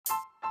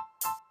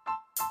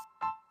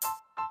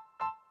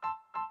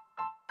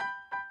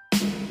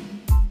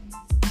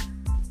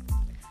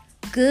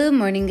Good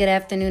morning, good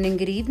afternoon, and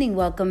good evening.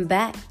 Welcome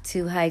back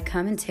to High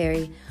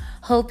Commentary.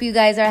 Hope you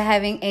guys are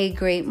having a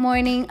great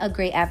morning, a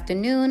great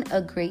afternoon,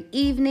 a great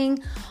evening.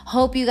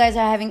 Hope you guys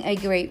are having a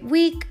great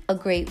week, a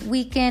great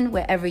weekend,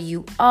 wherever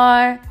you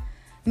are.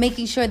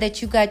 Making sure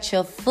that you got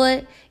your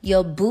foot,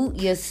 your boot,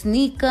 your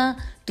sneaker,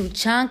 tu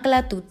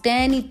chancla, tu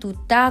tenis, tu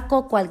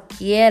taco,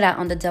 cualquiera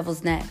on the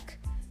devil's neck.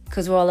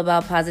 Because we're all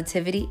about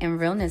positivity and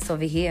realness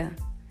over here.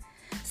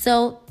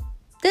 So,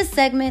 this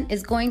segment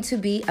is going to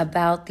be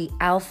about the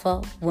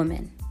alpha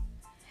woman.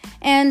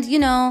 And,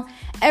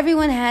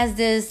 everyone has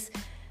this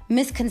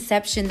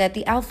misconception that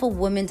the alpha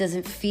woman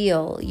doesn't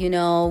feel.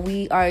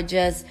 We are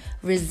just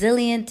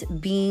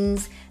resilient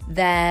beings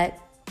that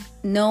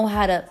know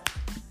how to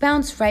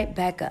bounce right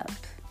back up.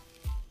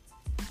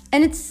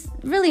 And it's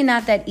really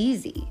not that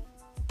easy.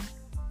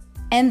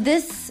 And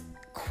this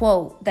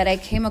quote that I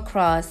came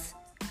across,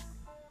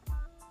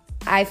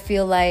 I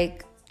feel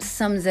like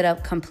sums it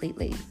up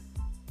completely.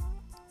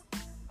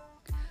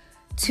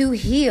 To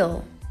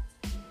heal,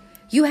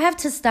 you have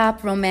to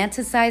stop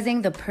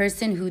romanticizing the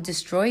person who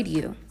destroyed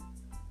you.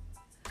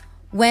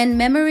 When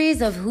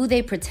memories of who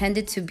they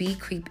pretended to be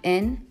creep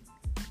in,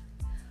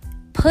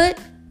 put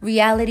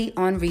reality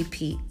on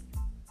repeat.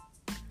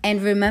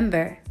 And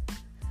remember,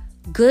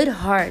 good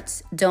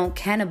hearts don't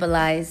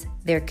cannibalize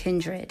their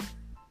kindred.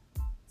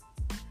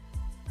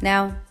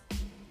 Now,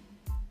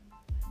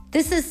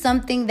 this is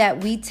something that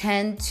we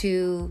tend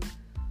to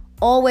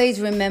always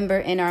remember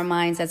in our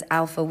minds as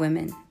alpha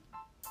women.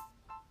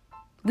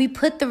 We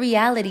put the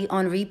reality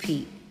on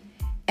repeat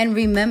and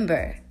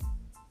remember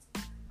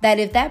that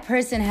if that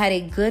person had a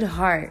good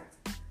heart,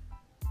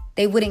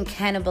 they wouldn't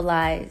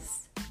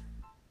cannibalize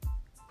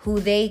who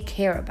they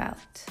care about.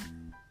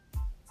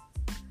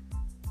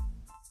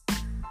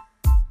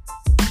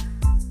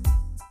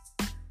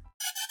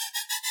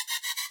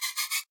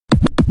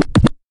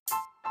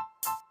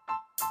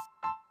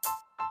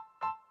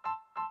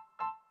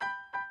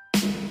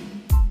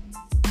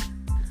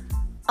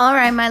 All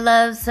right, my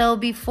love. So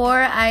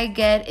before I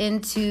get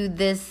into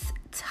this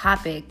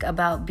topic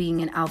about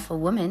being an alpha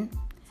woman,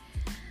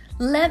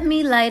 let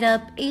me light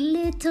up a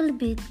little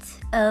bit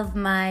of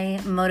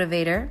my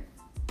motivator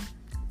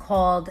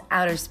called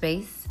Outer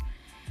Space.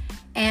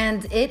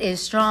 And it is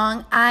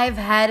strong. I've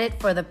had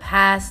it for the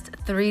past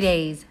 3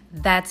 days.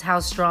 That's how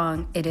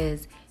strong it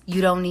is.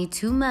 You don't need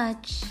too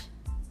much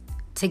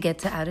to get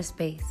to outer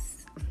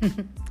space.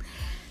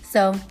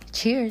 So,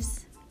 cheers.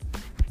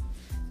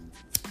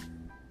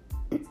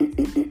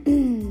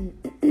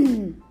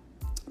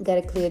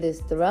 Gotta clear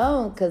this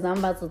throat because I'm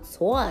about to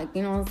talk.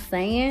 You know what I'm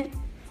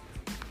saying?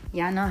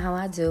 Y'all know how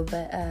I do,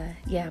 but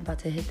I'm about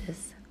to hit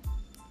this.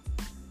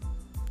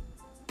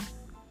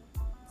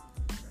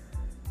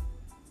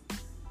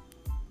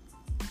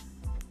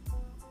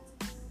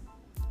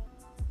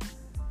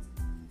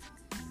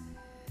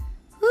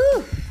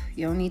 Whew,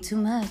 you don't need too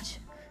much.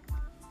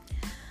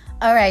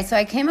 All right, so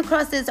I came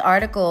across this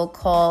article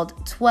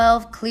called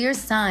 12 Clear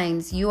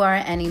Signs You Are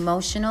an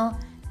Emotional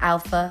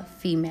Alpha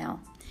Female.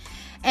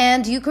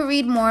 And you could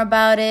read more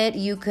about it.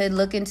 You could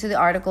look into the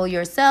article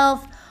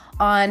yourself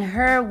on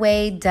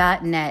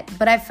herway.net.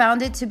 But I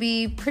found it to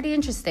be pretty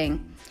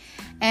interesting.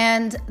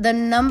 And the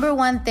number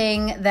one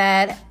thing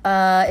that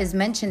is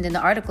mentioned in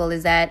the article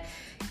is that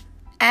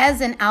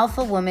as an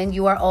alpha woman,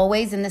 you are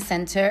always in the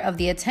center of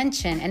the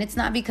attention. And it's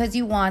not because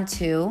you want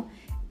to.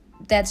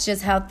 That's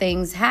just how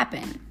things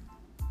happen.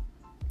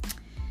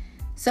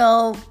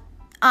 So,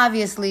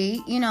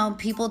 obviously,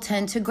 people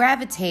tend to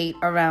gravitate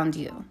around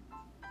you.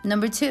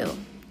 Number 2,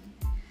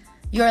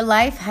 your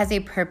life has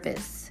a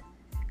purpose.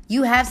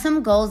 You have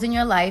some goals in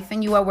your life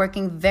and you are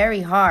working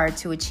very hard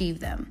to achieve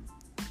them.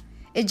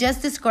 It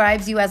just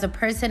describes you as a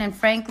person, and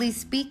frankly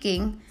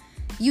speaking,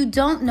 you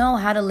don't know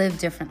how to live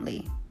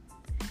differently.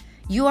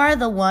 You are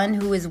the one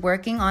who is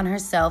working on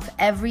herself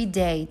every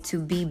day to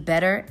be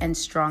better and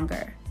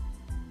stronger.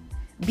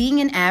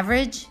 Being an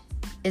average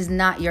is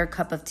not your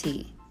cup of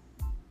tea.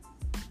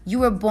 You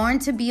were born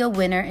to be a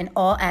winner in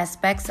all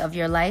aspects of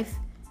your life,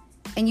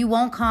 and you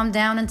won't calm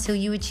down until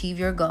you achieve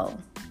your goal.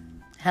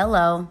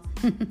 Hello.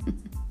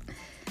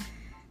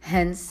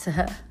 Hence,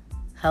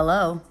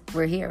 hello,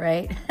 we're here,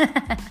 right?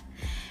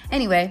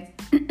 Anyway,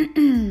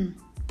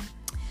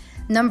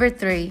 number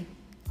 3,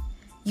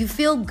 you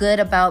feel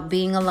good about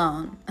being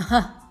alone.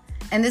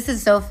 And this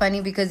is so funny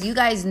because you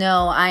guys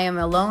know I am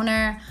a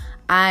loner.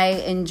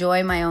 I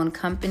enjoy my own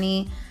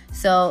company.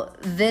 So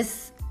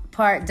this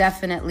part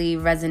definitely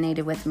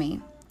resonated with me.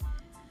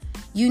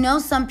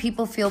 Some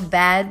people feel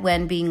bad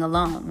when being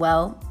alone.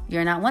 Well,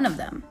 you're not one of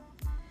them.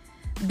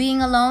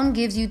 Being alone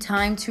gives you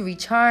time to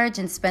recharge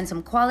and spend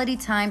some quality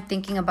time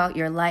thinking about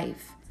your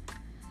life.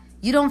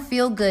 You don't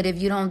feel good if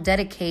you don't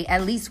dedicate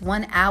at least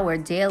 1 hour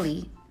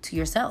daily to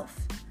yourself.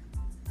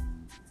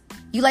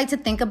 You like to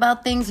think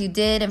about things you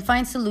did and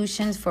find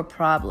solutions for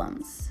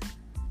problems.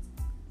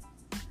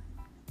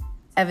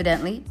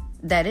 Evidently,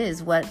 that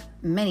is what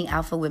many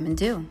alpha women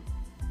do.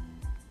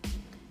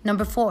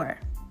 Number 4,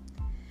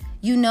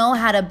 you know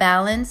how to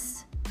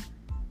balance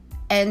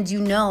and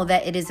you know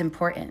that it is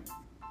important.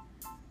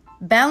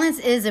 Balance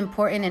is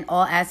important in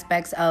all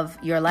aspects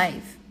of your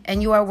life,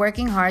 and you are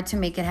working hard to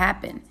make it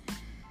happen.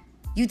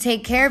 You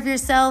take care of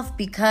yourself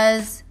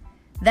because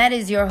that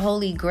is your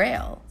holy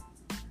grail.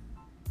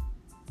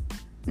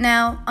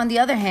 Now, on the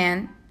other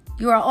hand,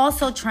 you are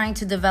also trying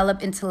to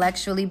develop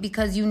intellectually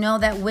because you know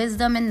that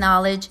wisdom and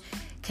knowledge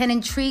can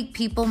intrigue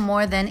people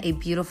more than a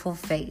beautiful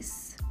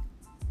face.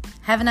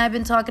 Haven't I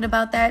been talking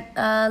about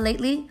that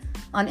lately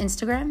on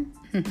Instagram?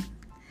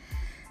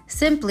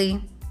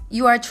 Simply,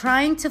 you are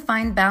trying to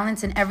find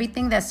balance in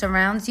everything that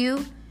surrounds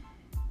you,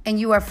 and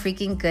you are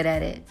freaking good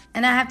at it.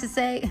 And I have to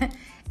say,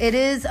 it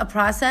is a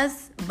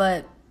process,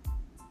 but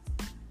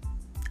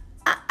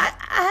I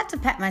have to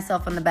pat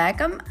myself on the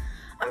back. I'm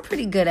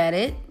pretty good at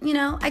it. You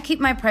know, I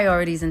keep my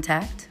priorities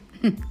intact.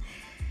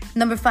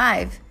 Number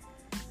 5,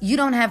 you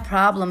don't have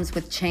problems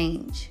with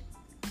change.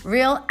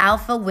 Real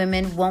alpha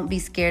women won't be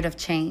scared of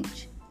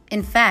change.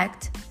 In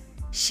fact,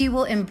 she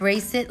will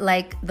embrace it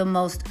like the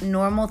most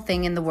normal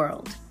thing in the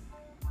world.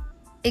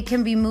 It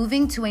can be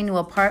moving to a new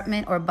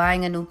apartment or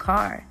buying a new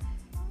car.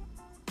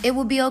 It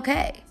will be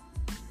okay.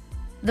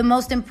 The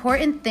most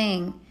important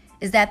thing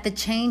is that the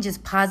change is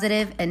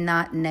positive and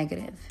not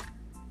negative.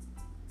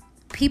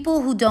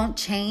 People who don't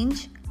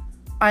change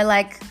are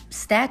like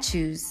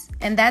statues,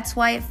 and that's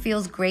why it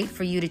feels great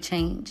for you to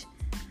change.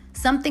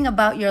 Something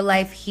about your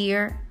life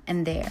here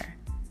and there.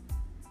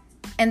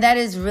 And that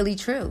is really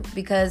true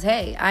because,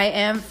 hey, I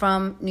am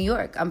from New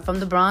York. I'm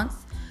from the Bronx.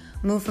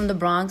 Moved from the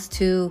Bronx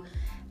to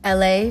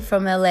LA,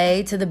 from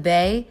LA to the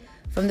Bay,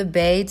 from the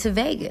Bay to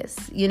Vegas,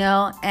 you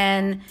know?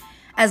 And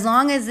as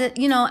long as it,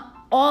 you know,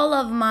 all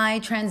of my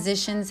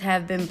transitions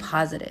have been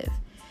positive.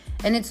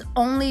 And it's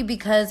only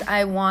because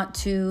I want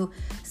to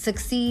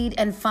succeed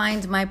and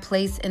find my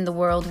place in the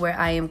world where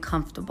I am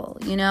comfortable,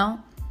 you know?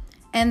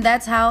 And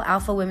that's how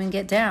alpha women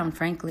get down,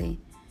 frankly.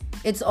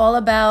 It's all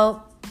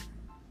about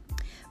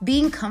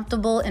being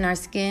comfortable in our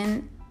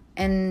skin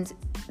and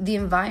the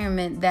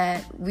environment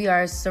that we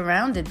are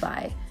surrounded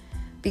by,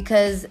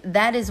 because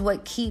that is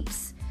what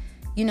keeps,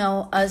 you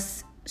know,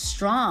 us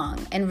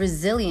strong and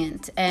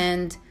resilient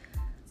and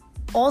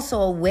also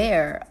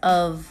aware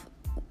of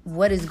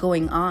what is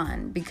going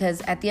on.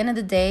 Because at the end of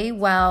the day,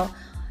 while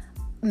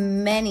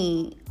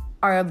many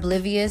are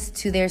oblivious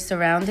to their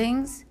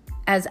surroundings,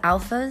 as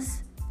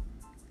alphas,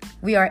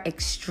 we are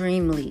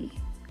extremely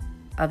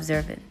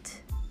observant.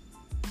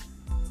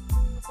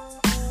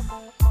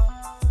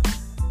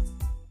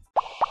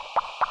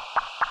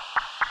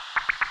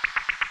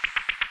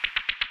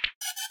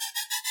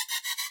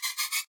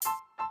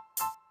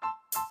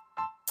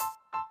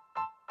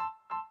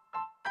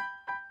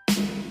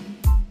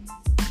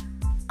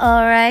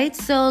 All right,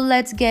 so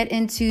let's get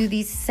into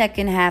the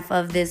second half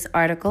of this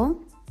article.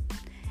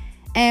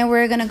 And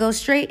we're going to go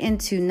straight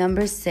into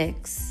number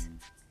 6.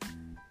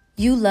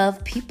 You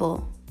love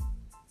people.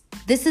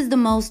 This is the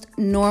most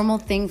normal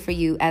thing for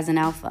you as an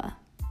alpha.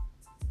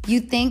 You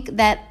think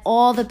that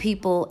all the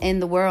people in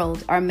the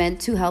world are meant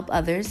to help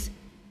others,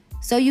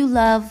 so you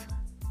love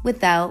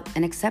without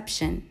an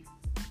exception.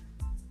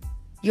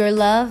 Your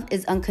love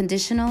is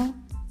unconditional,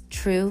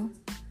 true,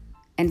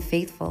 and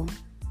faithful.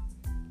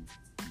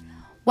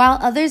 While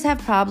others have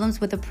problems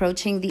with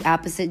approaching the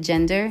opposite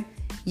gender,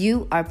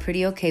 you are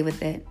pretty okay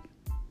with it.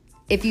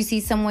 If you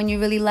see someone you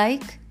really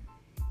like,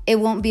 it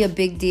won't be a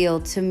big deal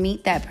to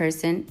meet that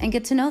person and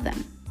get to know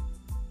them.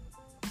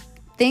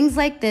 Things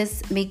like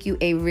this make you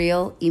a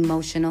real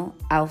emotional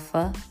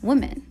alpha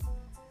woman.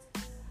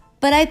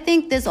 But I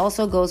think this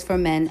also goes for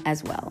men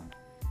as well.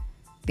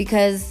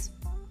 Because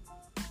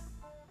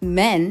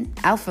men,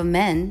 alpha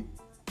men,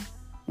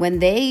 when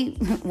they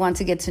want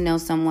to get to know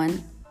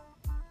someone,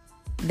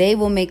 they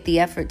will make the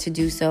effort to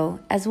do so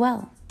as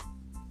well.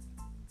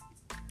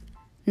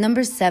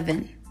 Number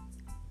 7,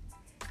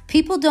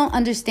 people don't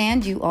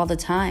understand you all the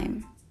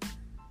time.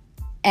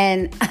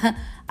 And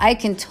I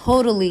can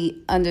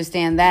totally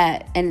understand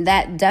that. And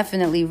that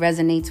definitely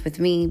resonates with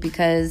me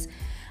because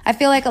I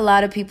feel like a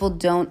lot of people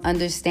don't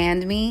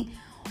understand me,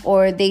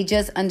 or they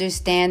just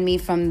understand me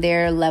from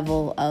their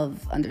level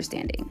of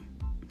understanding,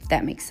 if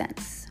that makes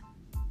sense.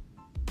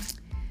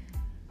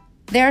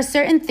 There are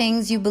certain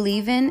things you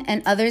believe in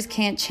and others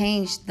can't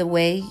change the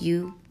way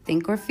you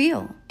think or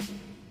feel.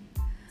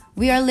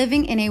 We are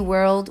living in a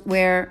world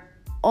where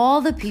all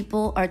the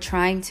people are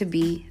trying to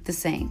be the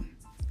same.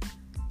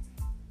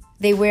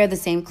 They wear the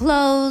same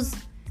clothes,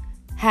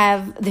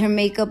 have their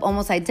makeup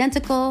almost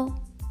identical,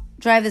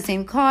 drive the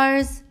same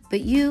cars,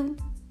 but you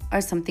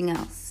are something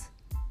else.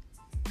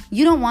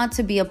 You don't want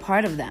to be a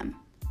part of them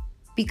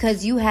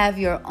because you have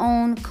your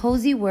own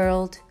cozy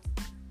world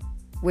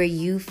where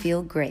you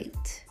feel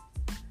great.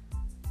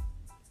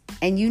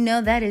 And you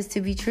know that is to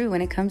be true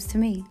when it comes to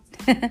me.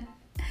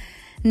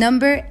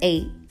 Number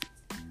 8,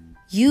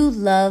 you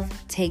love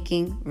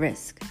taking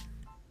risk.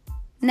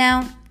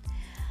 Now,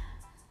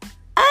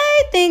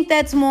 I think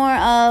that's more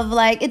of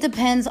like, it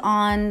depends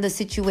on the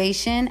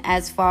situation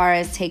as far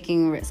as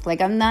taking risk. Like,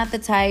 I'm not the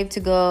type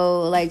to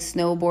go like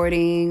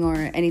snowboarding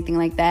or anything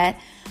like that.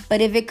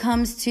 But if it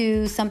comes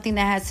to something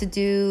that has to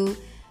do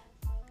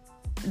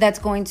that's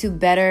going to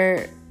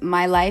better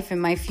my life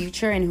and my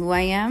future and who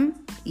I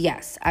am,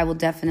 yes, I will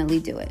definitely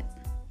do it.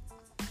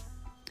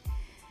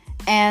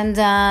 And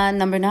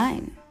number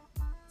 9,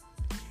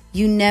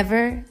 you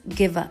never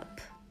give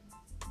up.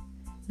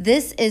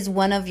 This is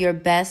one of your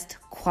best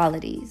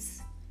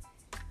qualities.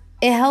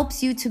 It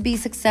helps you to be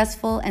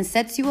successful and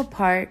sets you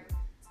apart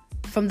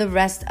from the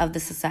rest of the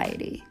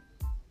society.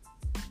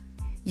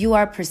 You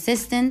are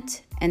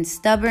persistent and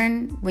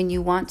stubborn when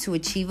you want to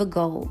achieve a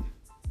goal.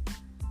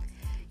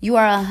 You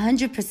are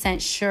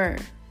 100% sure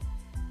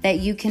that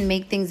you can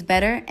make things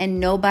better, and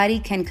nobody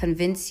can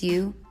convince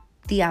you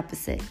the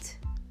opposite.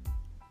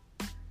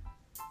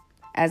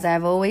 As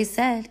I've always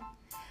said,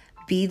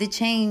 be the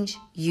change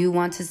you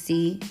want to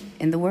see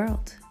in the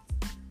world.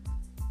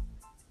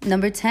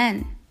 Number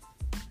 10,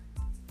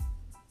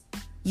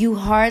 you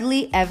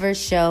hardly ever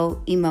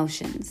show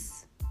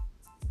emotions.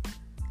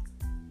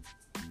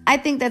 I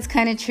think that's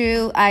kind of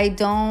true. I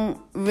don't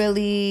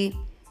really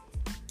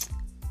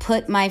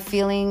put my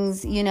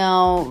feelings,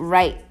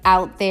 right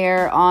out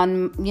there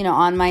on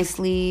my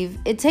sleeve.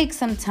 It takes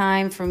some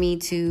time for me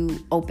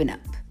to open up.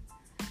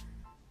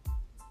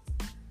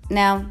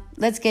 Now,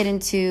 let's get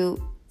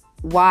into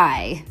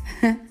why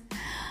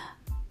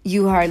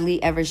you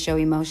hardly ever show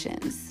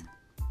emotions.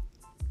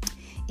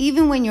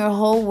 Even when your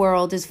whole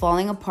world is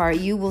falling apart,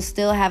 you will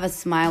still have a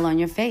smile on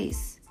your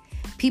face.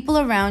 People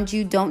around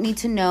you don't need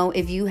to know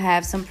if you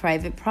have some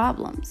private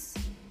problems.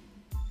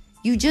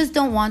 You just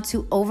don't want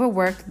to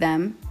overwork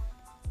them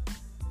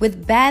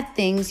with bad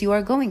things you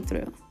are going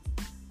through.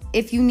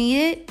 If you need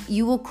it,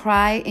 you will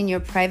cry in your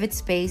private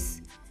space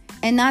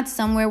and not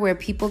somewhere where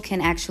people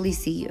can actually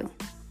see you.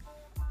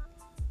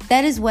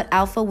 That is what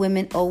alpha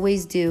women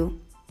always do.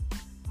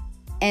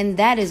 And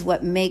that is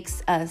what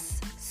makes us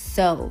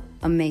so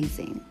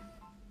amazing.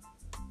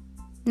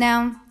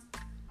 Now,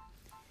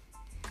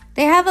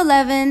 they have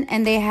 11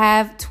 and they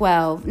have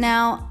 12.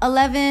 Now,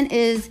 11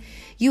 is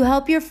you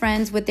help your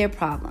friends with their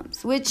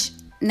problems, which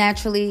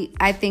naturally,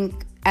 I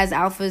think as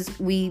alphas,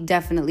 we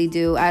definitely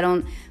do. I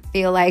don't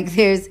feel like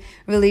there's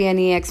really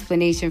any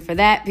explanation for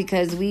that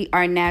because we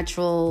are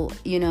natural,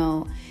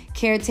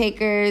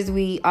 caretakers.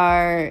 We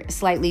are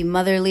slightly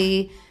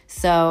motherly.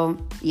 So,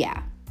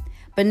 yeah.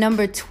 But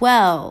number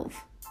 12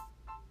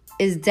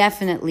 is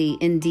definitely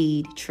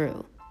indeed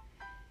true.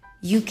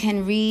 You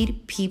can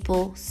read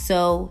people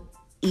so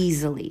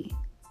easily.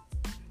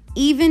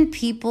 Even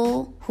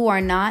people who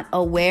are not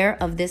aware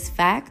of this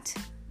fact,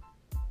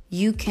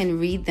 you can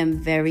read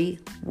them very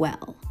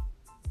well.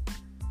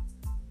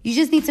 You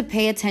just need to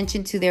pay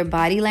attention to their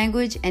body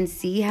language and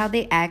see how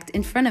they act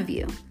in front of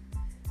you.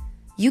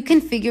 You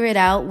can figure it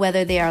out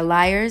whether they are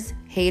liars,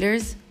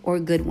 haters, or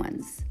good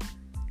ones.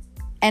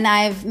 And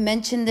I've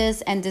mentioned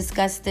this and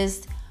discussed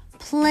this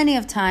plenty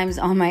of times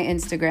on my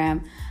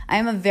Instagram. I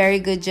am a very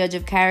good judge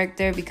of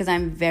character because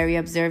I'm very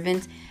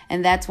observant,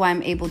 and that's why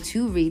I'm able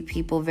to read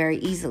people very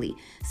easily.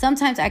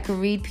 Sometimes I could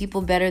read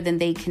people better than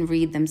they can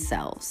read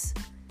themselves.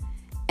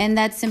 And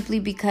that's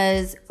simply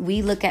because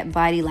we look at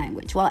body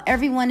language. While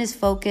everyone is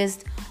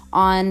focused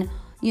on,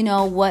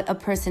 what a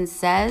person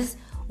says,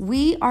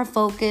 we are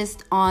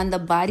focused on the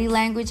body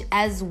language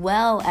as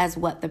well as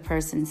what the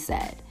person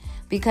said.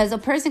 Because a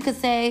person could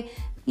say,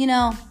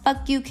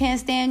 fuck you, can't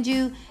stand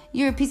you,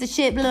 you're a piece of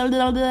shit, blah,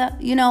 blah, blah,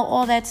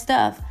 all that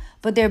stuff.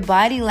 But their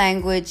body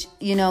language,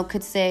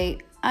 could say,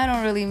 I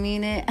don't really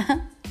mean it.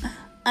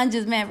 I'm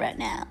just mad right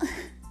now.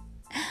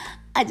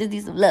 I just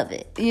need some love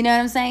it. You know what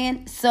I'm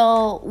saying?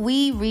 So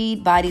we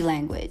read body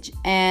language.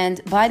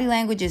 And body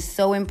language is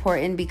so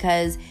important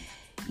because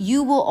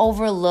you will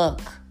overlook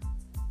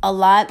a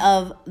lot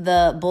of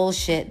the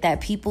bullshit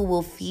that people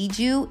will feed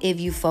you if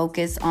you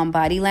focus on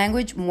body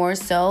language more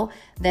so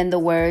than the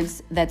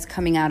words that's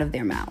coming out of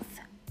their mouth.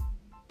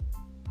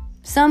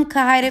 Some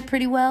can hide it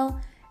pretty well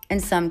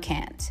and some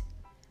can't.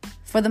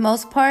 For the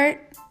most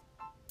part,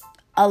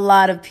 a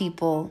lot of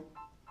people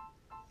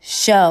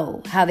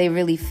show how they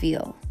really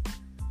feel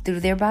through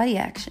their body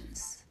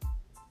actions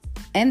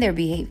and their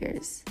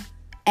behaviors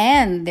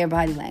and their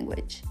body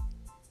language.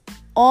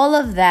 All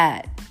of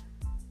that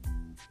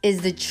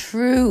is the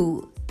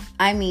true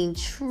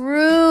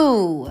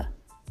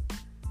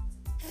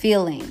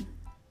feeling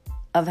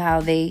of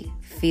how they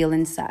feel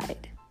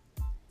inside.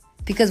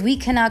 Because we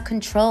cannot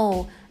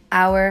control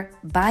our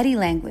body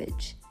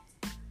language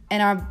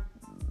and our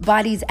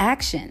body's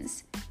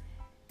actions.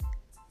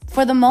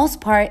 For the most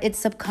part, it's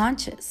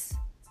subconscious.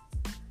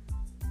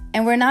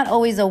 And we're not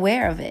always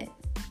aware of it.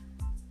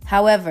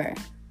 However,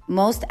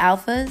 most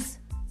alphas,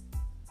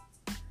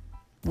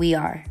 we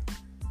are.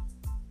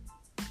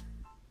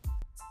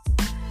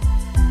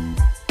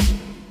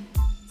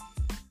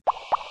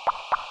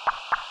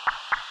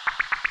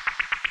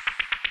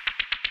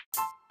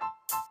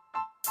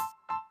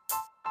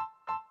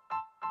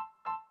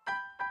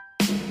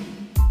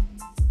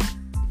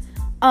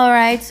 All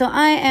right, so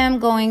I am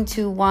going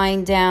to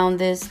wind down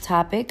this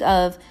topic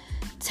of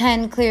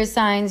 10 clear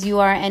signs you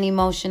are an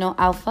emotional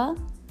alpha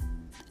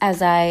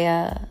as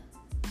I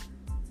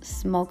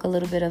smoke a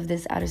little bit of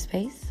this outer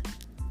space.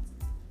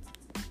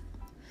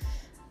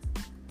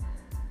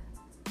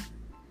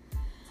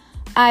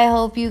 I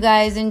hope you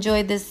guys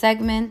enjoyed this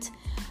segment.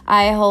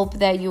 I hope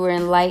that you were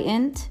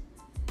enlightened,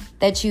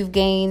 that you've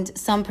gained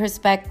some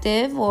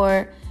perspective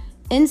or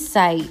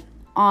insight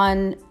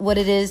on what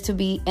it is to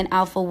be an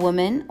alpha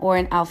woman or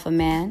an alpha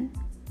man,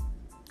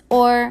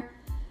 or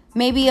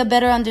maybe a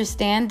better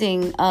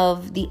understanding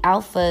of the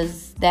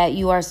alphas that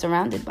you are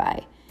surrounded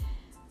by.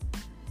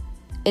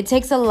 It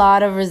takes a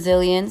lot of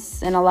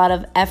resilience and a lot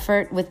of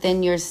effort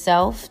within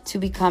yourself to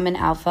become an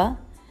alpha.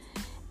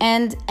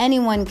 And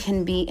anyone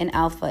can be an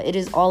alpha. It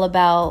is all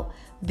about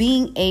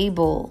being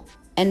able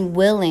and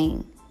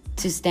willing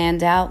to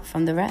stand out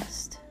from the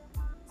rest.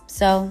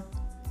 So,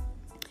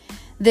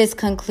 this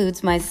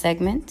concludes my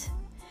segment.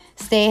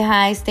 Stay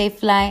high, stay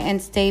fly, and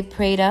stay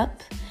prayed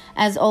up.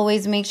 As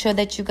always, make sure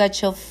that you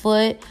got your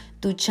foot,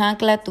 tu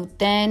chancla, tu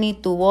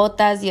tenis, tu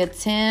botas, your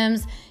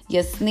Timbs,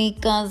 your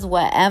sneakers,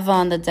 whatever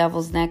on the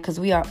devil's neck, because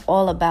we are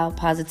all about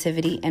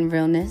positivity and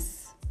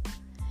realness.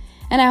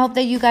 And I hope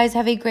that you guys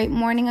have a great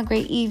morning, a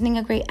great evening,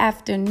 a great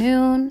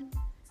afternoon.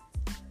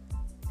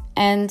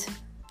 And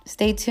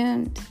stay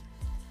tuned.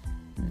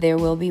 There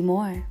will be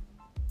more.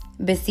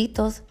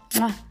 Besitos.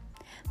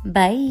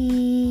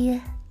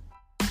 Bye.